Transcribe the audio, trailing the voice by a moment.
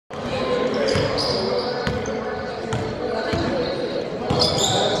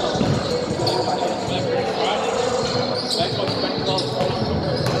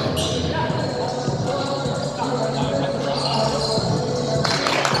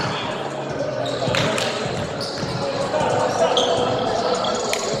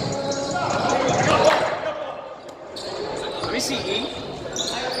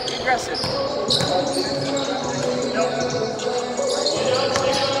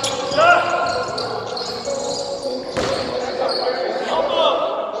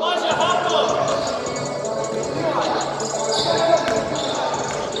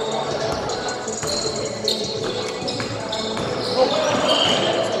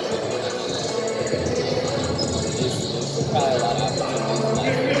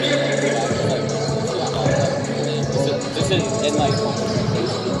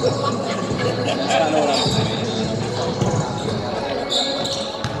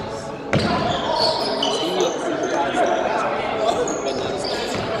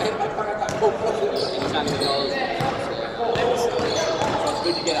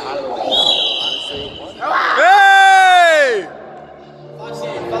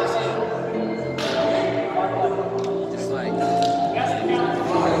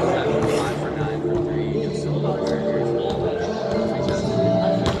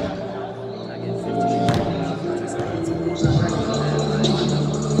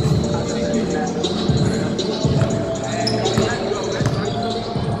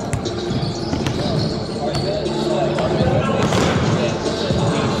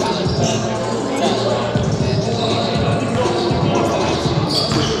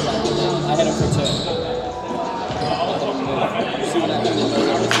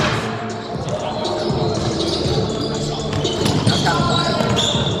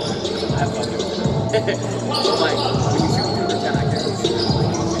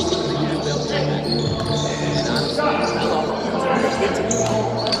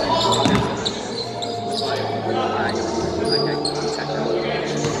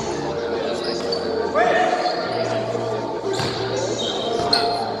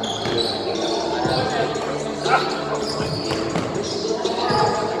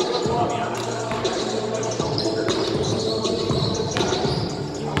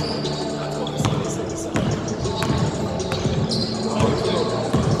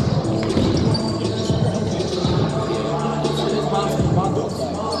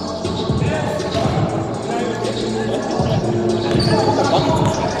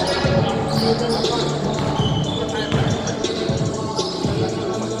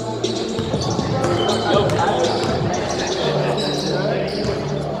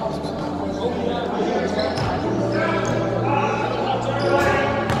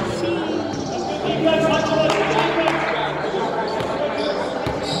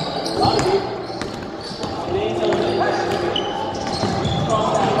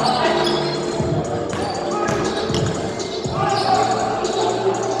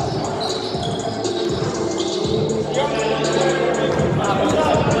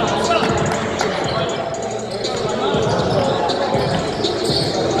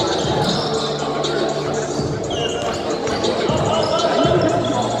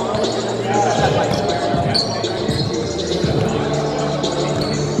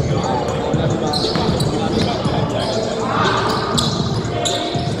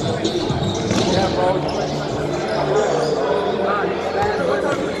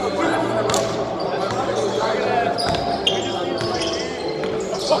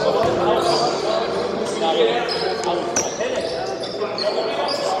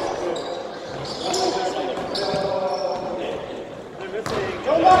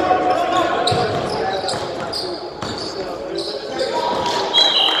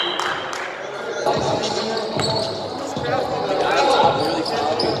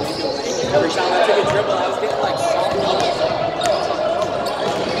Every time I took a dribble, I was getting like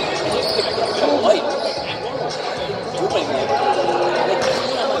light.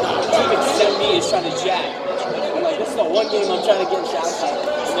 Team at 70 is trying to jack. I'm like, this is the one game I'm trying to get shots at. And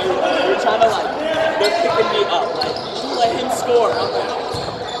they're trying to like, they're picking me up. Like, let him score. I'm like,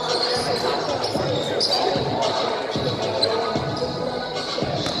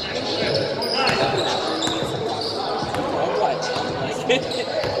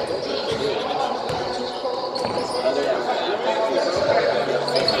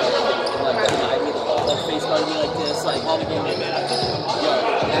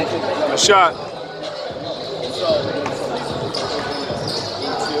 a shot.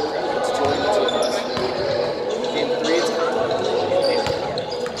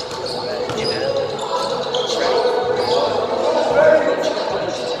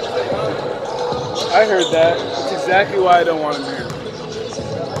 I heard that. That's exactly why I don't want him here.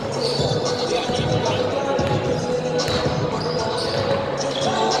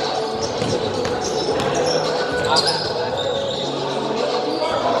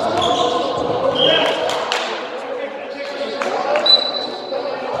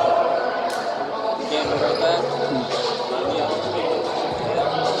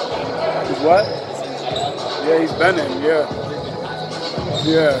 What? Yeah, he's been in, yeah.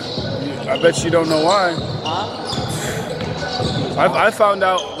 Yeah. I bet you don't know why. I found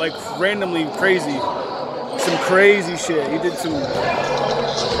out, like, randomly crazy. Some crazy shit. He did some...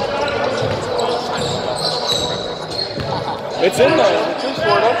 It's in there. It's in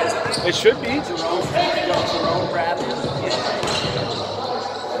Florida. It should be.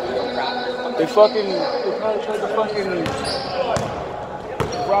 They probably tried to fucking...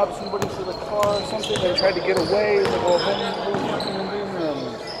 robbed somebody for the car or something. They tried to get away. Like, well,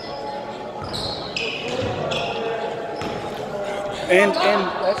 and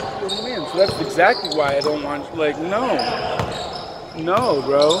that's what I mean. So that's exactly why I don't want. Like, no,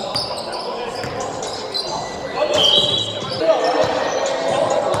 bro.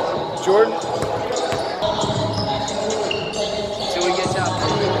 Jordan.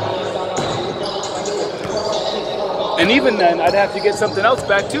 And even then, I'd have to get something else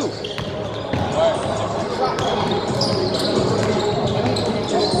back too.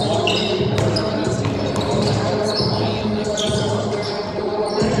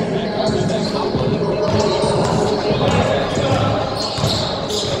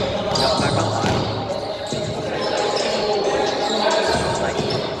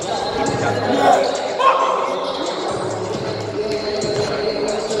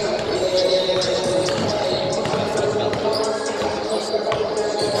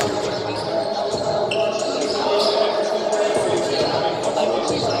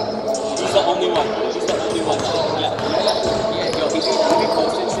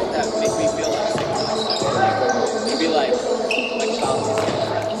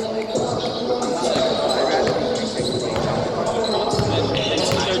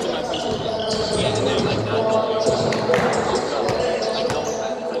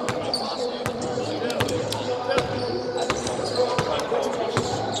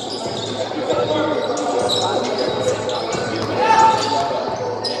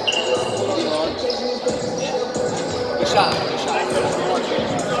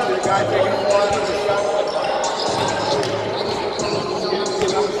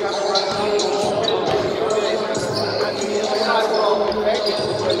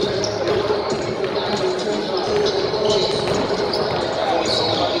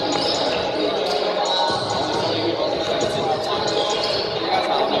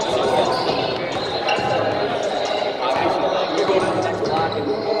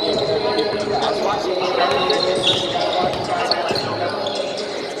 You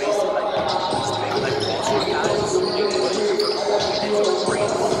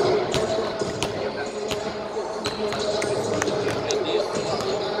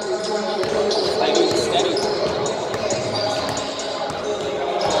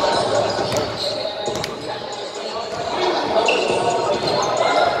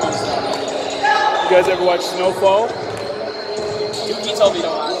guys ever watch Snowfall? He told me to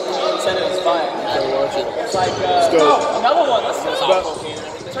watch it. He said it was fire. Watch it. It's like another one that's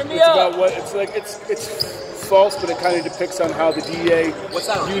turn me it's up. About what it's like. It's false, but it kind of depicts on how the DEA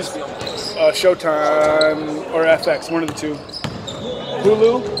used Showtime or FX, one of the two.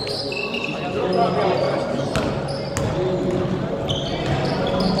 Hulu.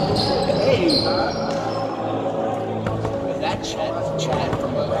 Hey, is that Chad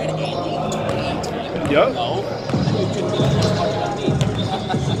from Red Andy? Yep. No, you couldn't be as much on me.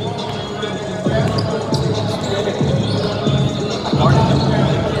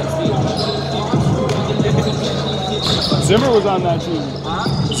 Zimmer was on that team.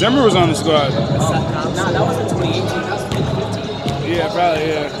 Huh? Zimmer was on the squad. Nah, that was in 2018. That was 2015. Yeah, probably,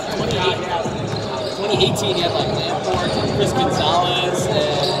 yeah. 2018, he had like Lamport, Chris Gonzalez,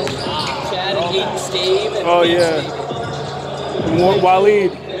 and Chad and Aiden Stave. And yeah. Stave.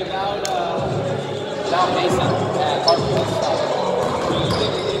 Waleed. Without Mason.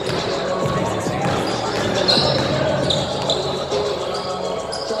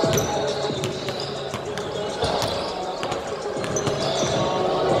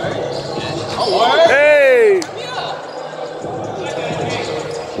 Hey!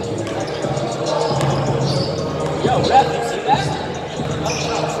 Yo, ref, you see that?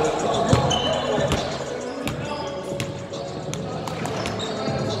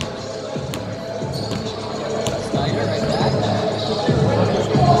 Snyder right back.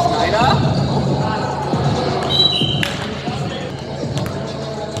 Snyder.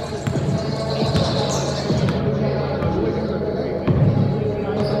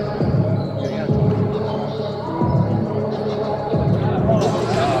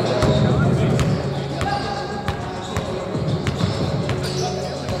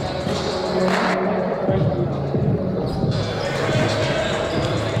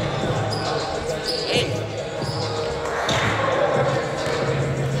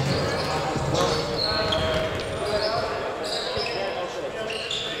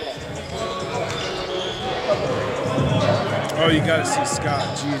 Oh, you gotta see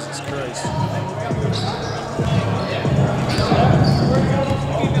Scott. Jesus Christ.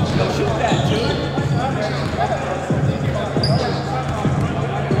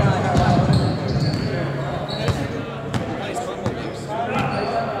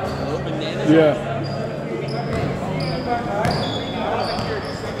 Yeah.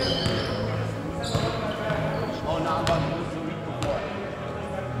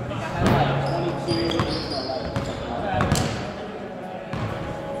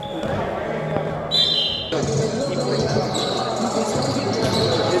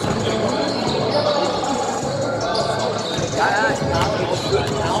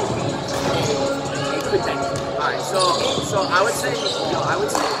 Alright, so I would say,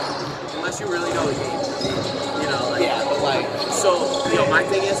 unless you really know the game, you know, like, yeah, but like, so, my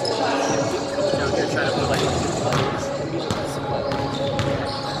thing is, coming down here trying to put like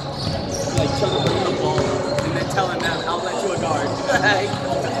trying to bring the ball and then telling them, I'll let you a guard.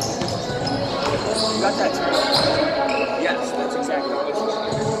 You got that turn? Yes, that's exactly what it is.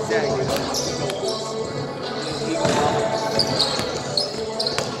 Exactly.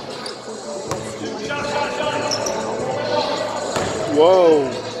 Whoa.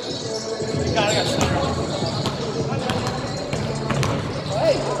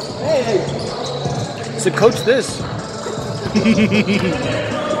 Hey. So coach this.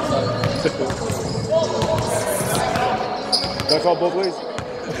 Did I call both ways?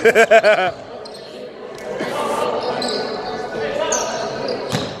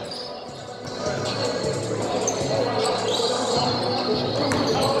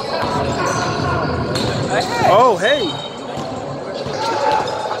 Oh, hey.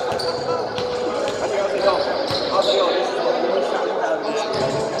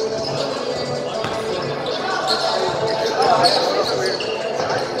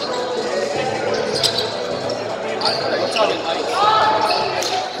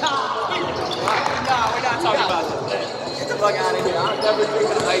 Fuck out of here. I'm never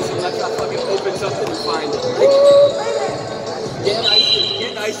drinking ice unless I fucking open something and find it.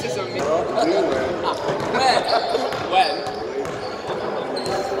 Getting ice is a me. When?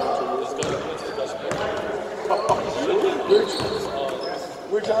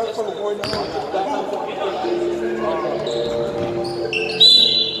 We're trying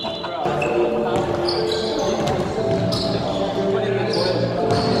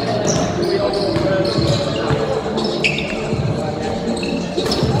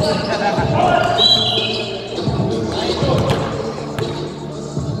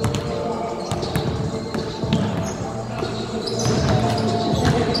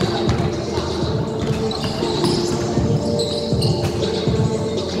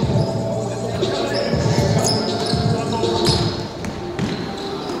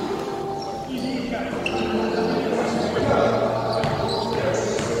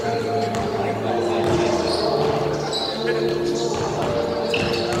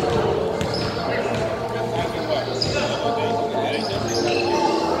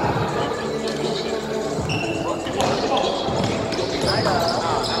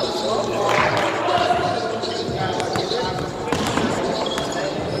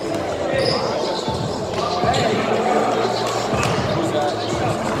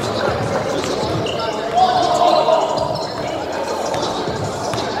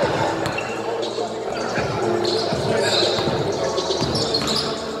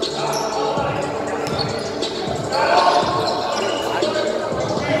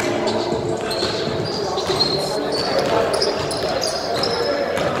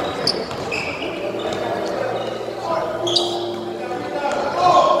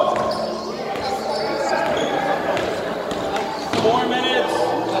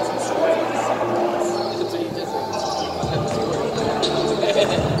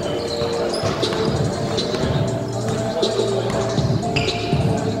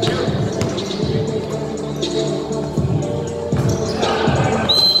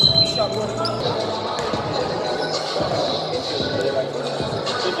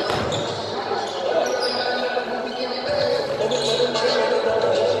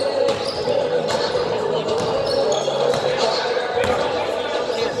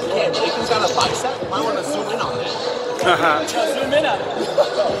Zoom in on it.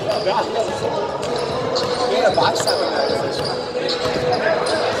 He had a bicep in that position.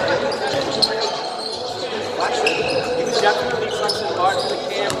 He was definitely flexing the bar to the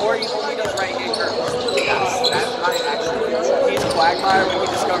cam, or he only does right hand curls. That's I actually. He's a quagmire when he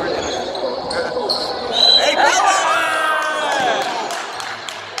discovered it. Hey, Bello!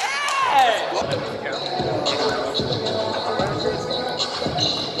 Hey!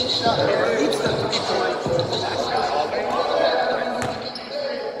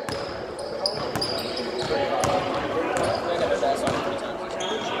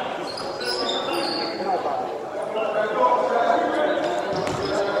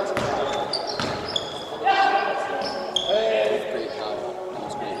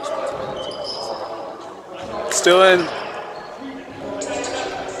 Still in.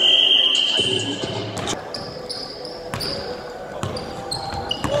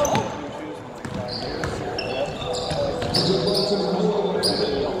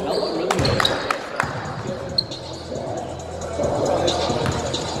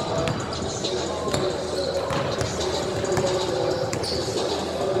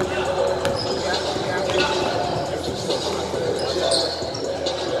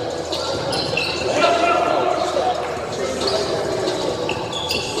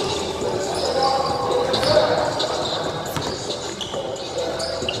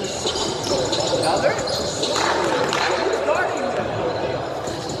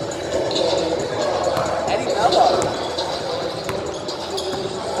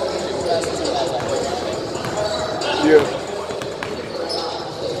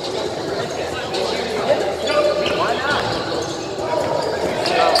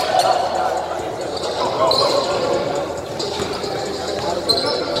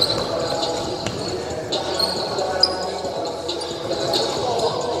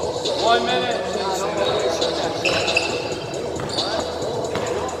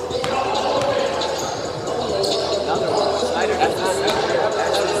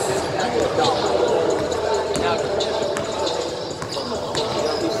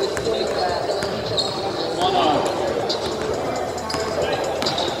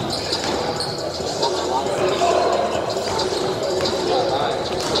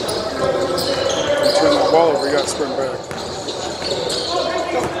 We got sprint back.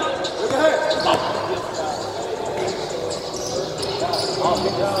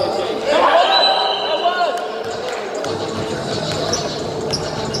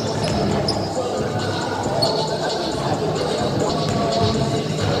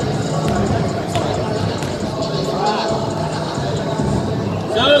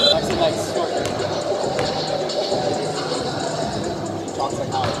 Talks like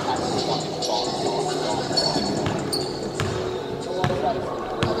how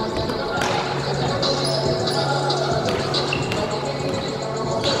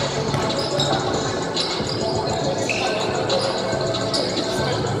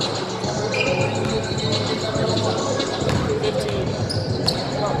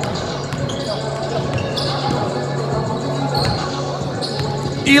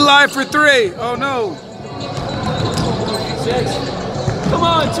Eli for 3. Oh no. 6. Come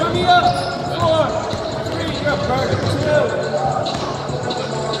on, turn me up. 4, 3, you're perfect. 2.